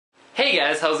Hey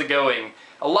guys, how's it going?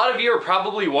 A lot of you are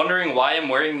probably wondering why I'm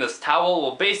wearing this towel.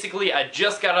 Well, basically, I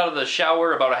just got out of the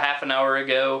shower about a half an hour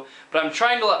ago, but I'm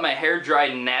trying to let my hair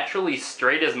dry naturally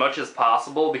straight as much as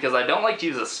possible because I don't like to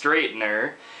use a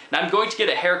straightener. And I'm going to get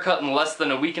a haircut in less than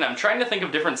a week, and I'm trying to think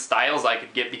of different styles I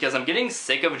could get because I'm getting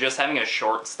sick of just having a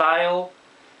short style.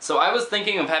 So I was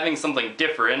thinking of having something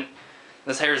different.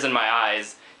 This hair's in my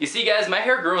eyes. You see guys, my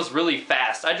hair grows really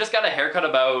fast. I just got a haircut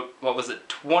about,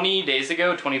 20 days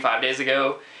ago, 25 days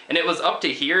ago, and it was up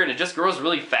to here and it just grows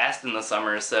really fast in the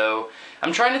summer, so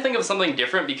I'm trying to think of something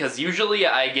different because usually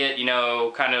I get,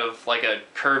 kind of like a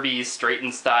curvy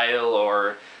straightened style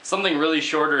or something really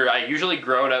shorter. I usually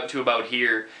grow it out to about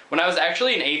here. When I was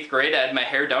actually in 8th grade, I had my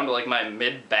hair down to like my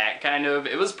mid-back kind of.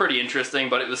 It was pretty interesting,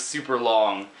 but it was super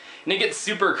long. And it gets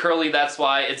super curly, that's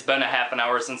why it's been a half an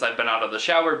hour since I've been out of the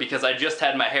shower because I just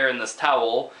had my hair in this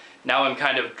towel. Now I'm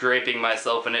kind of draping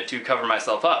myself in it to cover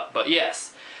myself up. But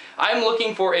yes, I'm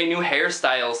looking for a new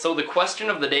hairstyle. So the question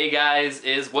of the day, guys,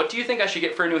 is what do you think I should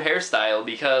get for a new hairstyle?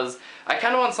 Because I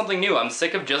kind of want something new. I'm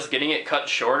sick of just getting it cut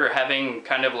short or having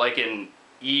kind of like an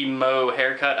emo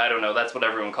haircut. I don't know, that's what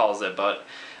everyone calls it, but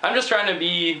I'm just trying to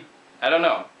be, I don't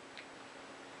know.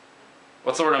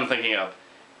 What's the word I'm thinking of?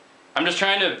 I'm just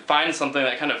trying to find something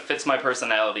that kind of fits my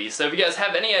personality. So if you guys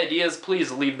have any ideas,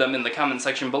 please leave them in the comment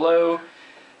section below.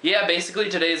 Yeah, basically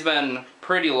today's been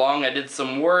pretty long. I did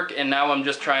some work and now I'm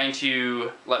just trying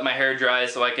to let my hair dry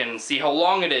so I can see how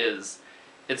long it is.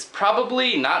 It's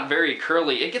probably not very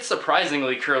curly. It gets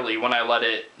surprisingly curly when I let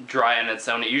it dry on its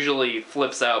own. It usually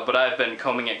flips out, but I've been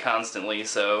combing it constantly,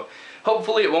 so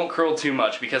hopefully it won't curl too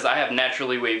much because I have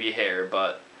naturally wavy hair,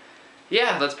 but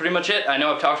yeah, that's pretty much it. I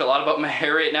know I've talked a lot about my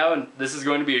hair right now, and this is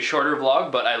going to be a shorter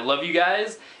vlog, but I love you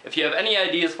guys. If you have any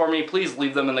ideas for me, please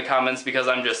leave them in the comments because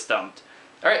I'm just stumped.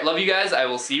 Alright, love you guys. I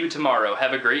will see you tomorrow.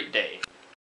 Have a great day.